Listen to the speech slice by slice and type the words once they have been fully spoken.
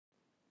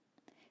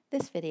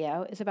This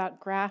video is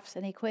about graphs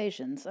and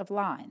equations of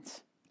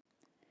lines.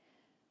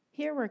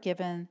 Here we're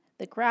given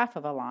the graph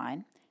of a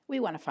line.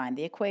 We want to find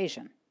the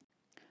equation.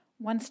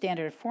 One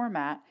standard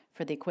format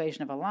for the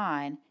equation of a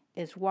line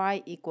is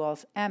y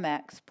equals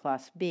mx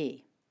plus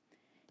b.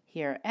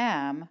 Here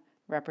m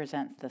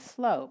represents the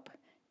slope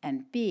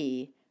and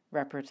b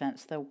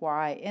represents the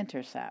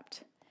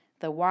y-intercept,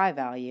 the y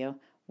value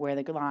where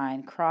the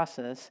line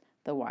crosses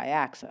the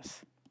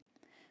y-axis.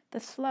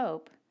 The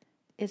slope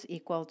is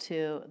equal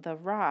to the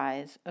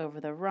rise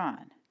over the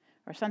run,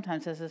 or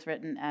sometimes this is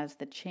written as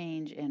the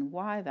change in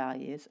y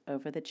values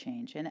over the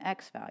change in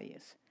x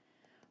values.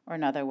 Or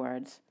in other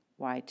words,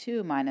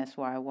 y2 minus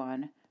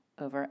y1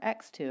 over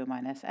x2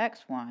 minus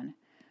x1,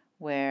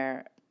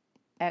 where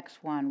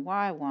x1,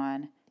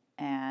 y1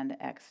 and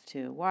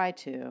x2,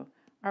 y2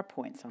 are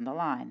points on the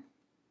line.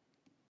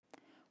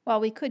 While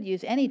we could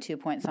use any 2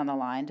 points on the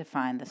line to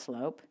find the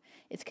slope,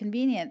 it's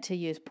convenient to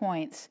use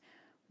points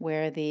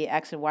where the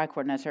x and y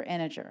coordinates are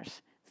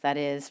integers. That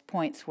is,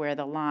 points where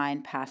the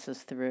line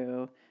passes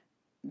through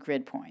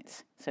grid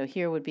points. So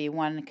here would be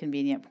one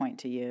convenient point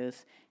to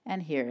use,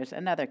 and here's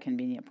another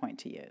convenient point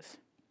to use.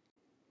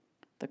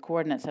 The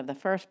coordinates of the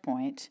first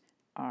point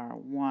are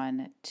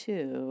 1,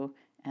 2,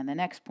 and the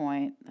next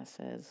point, this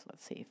is,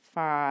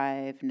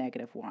 5,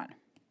 negative 1.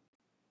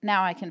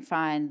 Now I can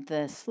find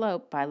the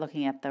slope by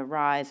looking at the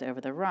rise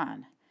over the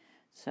run.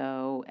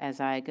 So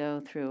as I go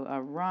through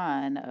a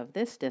run of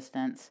this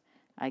distance,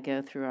 I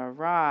go through a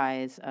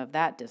rise of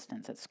that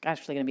distance. It's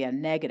actually going to be a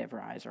negative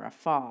rise or a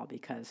fall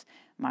because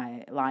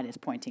my line is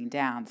pointing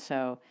down.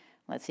 So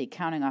let's see,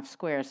 counting off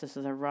squares, this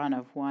is a run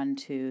of 1,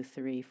 2,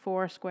 3,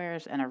 4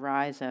 squares and a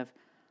rise of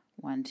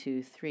 1,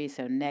 2, 3,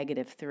 so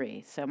negative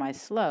 3. So my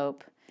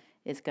slope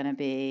is going to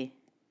be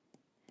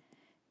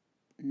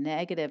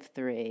negative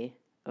 3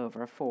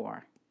 over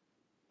 4.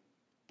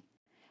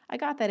 I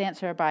got that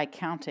answer by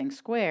counting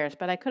squares,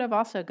 but I could have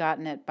also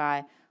gotten it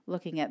by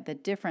looking at the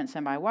difference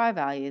in my y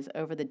values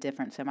over the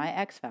difference in my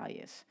x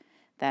values.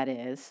 That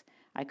is,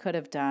 I could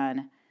have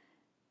done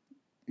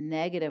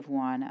negative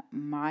 1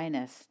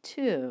 minus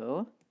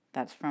 2,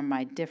 that's from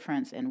my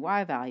difference in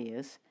y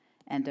values,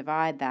 and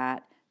divide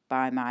that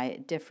by my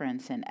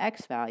difference in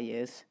x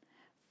values,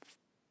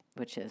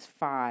 which is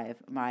 5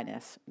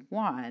 minus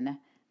 1.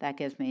 That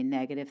gives me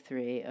negative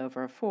 3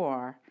 over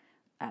 4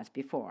 as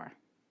before.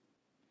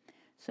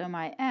 So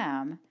my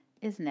m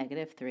is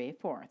negative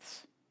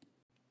 3/4.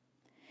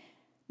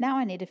 Now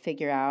I need to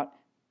figure out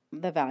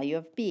the value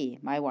of b,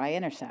 my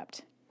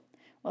y-intercept.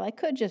 Well, I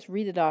could just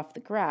read it off the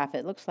graph.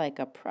 It looks like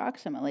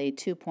approximately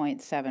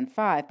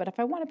 2.75, but if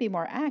I want to be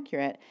more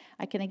accurate,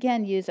 I can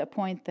again use a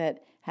point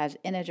that has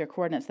integer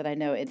coordinates that I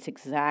know its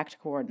exact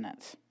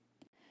coordinates.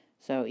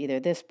 So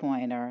either this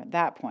point or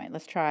that point.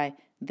 Let's try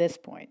this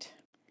point.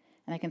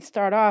 And I can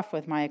start off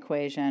with my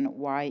equation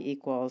y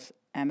equals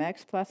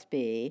mx plus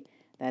b,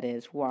 that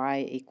is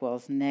y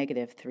equals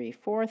negative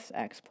 3/4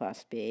 x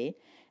plus b,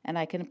 and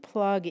I can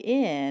plug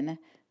in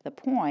the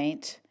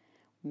point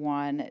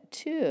 1,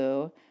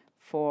 2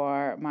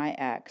 for my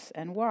x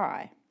and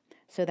y.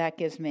 So that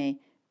gives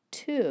me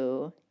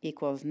 2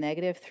 equals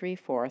negative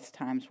 3/4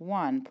 times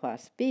 1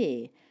 plus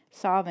b.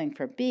 Solving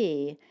for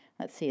b,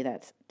 let's see,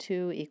 that's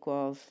 2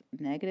 equals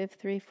negative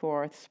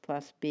 3/4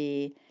 plus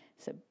b.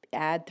 So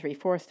add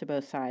 3/4 to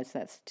both sides.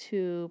 That's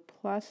 2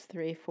 plus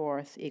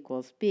 3/4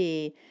 equals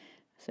b.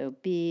 So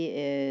b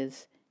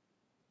is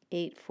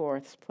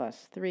 8/4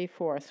 plus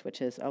 3/4,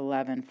 which is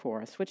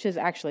 11/4, which is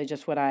actually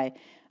just what I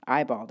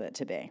eyeballed it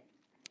to be.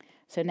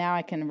 So now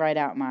I can write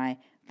out my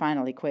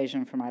final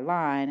equation for my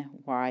line,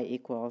 y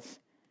equals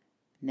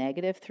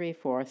negative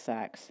 3/4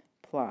 x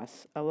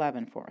plus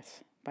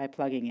 11/4 by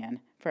plugging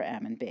in for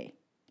m and b.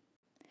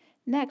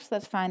 Next,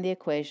 let's find the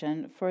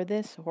equation for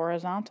this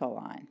horizontal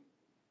line.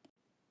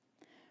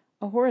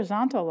 A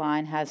horizontal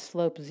line has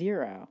slope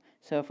 0.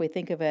 So if we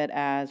think of it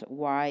as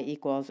y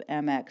equals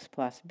mx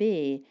plus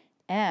b,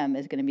 m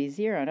is going to be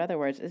 0. In other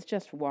words, it's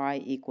just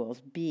y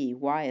equals b.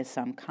 Y is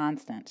some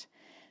constant.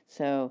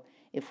 So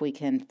if we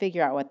can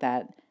figure out what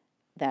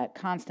that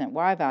constant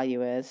y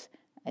value is,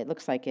 it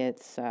looks like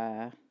it's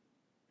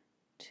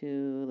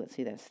 2, let's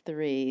see, that's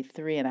 3,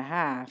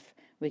 3.5.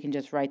 We can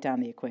just write down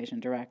the equation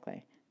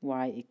directly.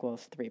 Y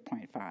equals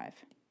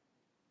 3.5.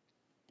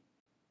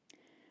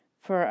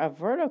 For a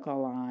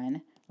vertical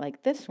line,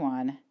 like this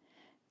one,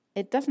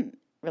 it doesn't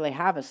really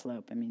have a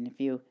slope. I mean, if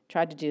you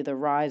tried to do the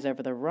rise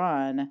over the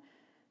run,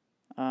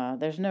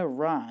 there's no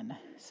run.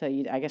 So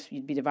I guess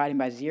you'd be dividing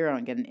by 0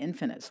 and get an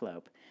infinite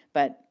slope.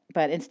 But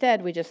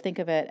instead, we just think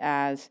of it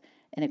as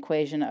an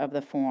equation of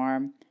the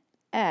form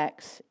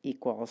x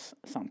equals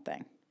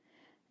something.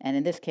 And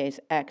in this case,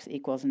 x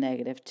equals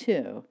negative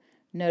 2.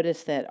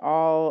 Notice that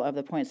all of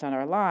the points on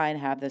our line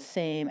have the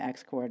same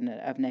x-coordinate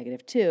of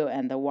negative 2,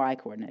 and the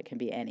y-coordinate can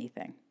be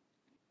anything.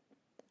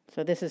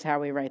 So this is how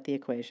we write the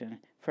equation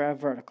for a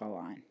vertical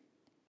line.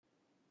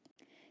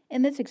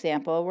 In this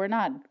example, we're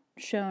not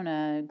shown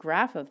a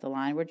graph of the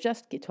line. We're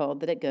just told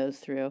that it goes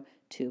through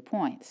 2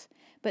 points.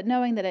 But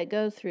knowing that it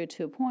goes through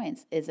 2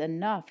 points is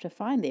enough to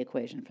find the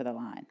equation for the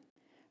line.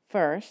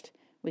 First,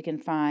 we can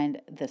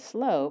find the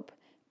slope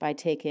by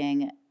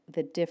taking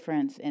the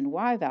difference in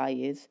y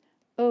values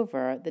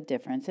over the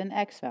difference in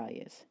x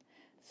values.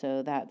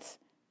 So that's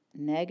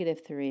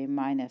 -3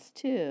 minus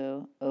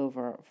 2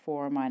 over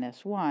 4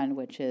 minus 1,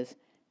 which is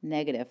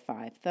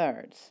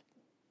 -5/3.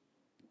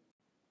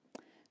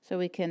 So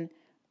we can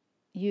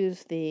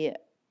use the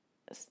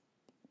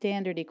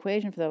standard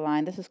equation for the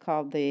line. This is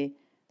called the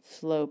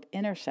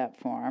slope-intercept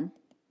form.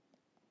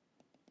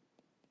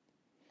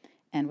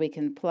 And we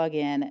can plug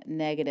in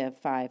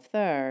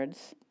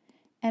 -5/3,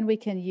 and we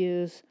can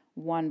use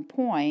 1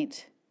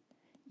 point.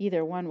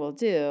 Either one will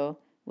do.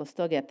 We'll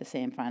still get the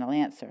same final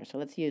answer. So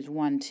let's use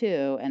 1,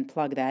 2, and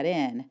plug that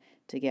in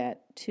to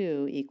get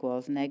 2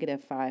 equals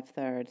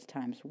 -5/3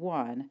 times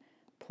 1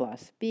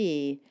 plus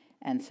b.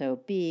 And so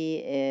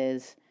b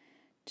is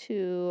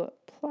 2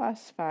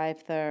 plus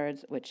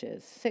 5/3, which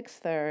is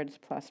 6/3,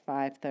 plus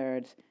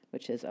 5/3,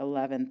 which is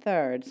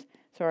 11/3.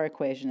 So our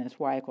equation is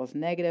y equals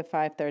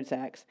 -5/3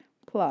 x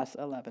plus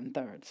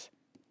 11/3.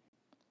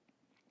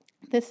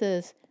 This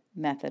is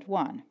method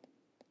 1.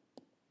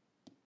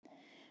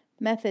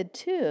 Method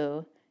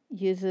 2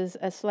 uses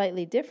a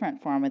slightly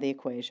different form of the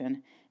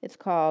equation. It's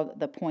called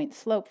the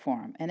point-slope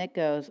form, and it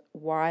goes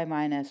y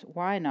minus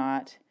y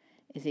naught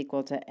is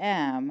equal to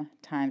m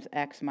times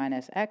x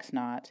minus x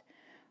naught,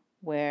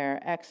 where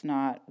x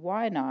naught,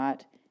 y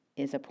naught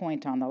is a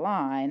point on the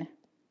line,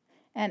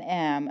 and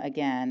m,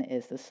 again,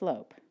 is the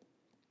slope.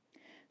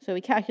 So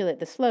we calculate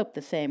the slope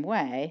the same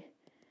way,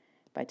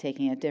 by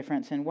taking a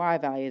difference in y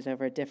values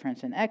over a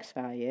difference in x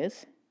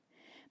values,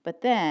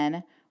 but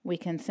then we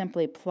can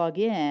simply plug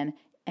in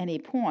any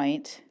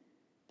point.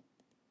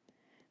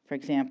 For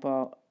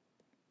example,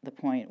 the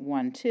point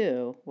 1,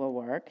 2 will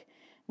work.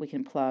 We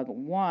can plug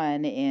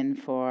 1 in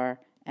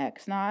for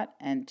x naught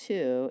and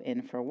 2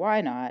 in for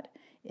y naught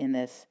in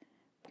this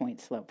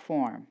point-slope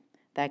form.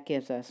 That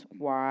gives us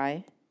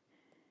y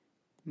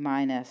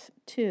minus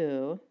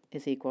 2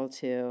 is equal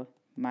to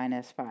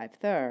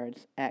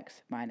 -5/3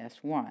 x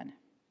minus 1.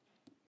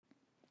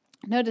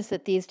 Notice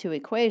that these two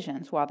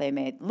equations, while they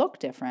may look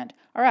different,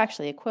 are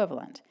actually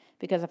equivalent,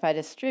 because if I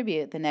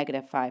distribute the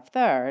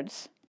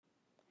 -5/3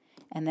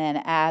 and then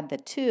add the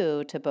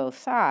 2 to both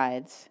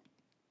sides,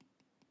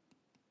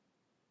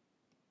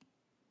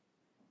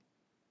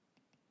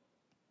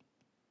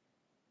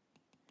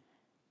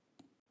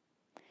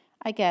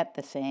 I get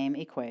the same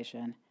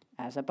equation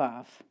as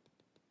above.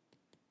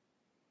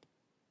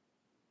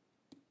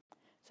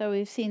 So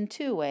we've seen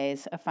two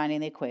ways of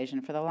finding the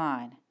equation for the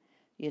line,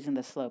 using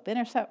the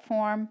slope-intercept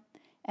form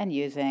and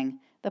using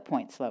the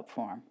point-slope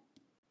form.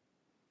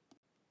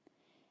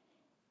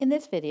 In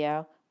this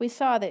video, we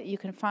saw that you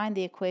can find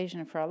the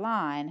equation for a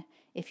line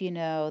if you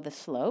know the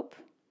slope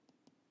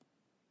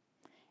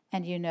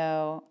and you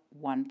know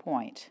 1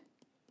 point.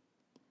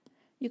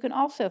 You can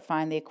also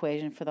find the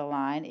equation for the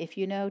line if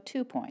you know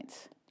 2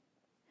 points,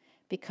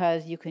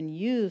 because you can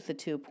use the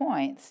 2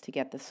 points to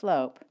get the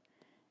slope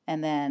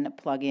and then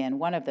plug in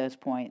one of those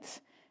points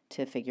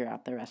to figure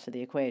out the rest of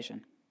the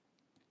equation.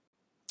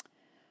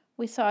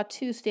 We saw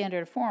two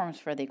standard forms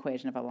for the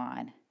equation of a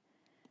line.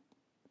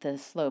 The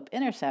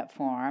slope-intercept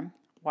form,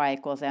 y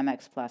equals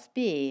mx plus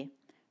b,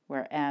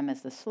 where m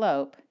is the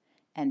slope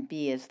and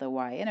b is the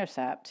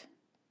y-intercept,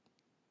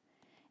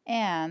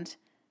 and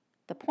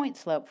the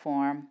point-slope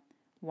form,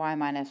 y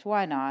minus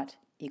y naught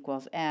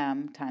equals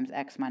m times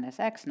x minus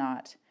x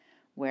naught,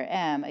 where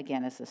m,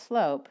 again, is the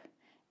slope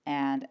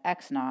and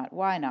x naught,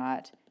 y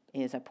naught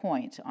is a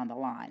point on the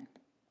line.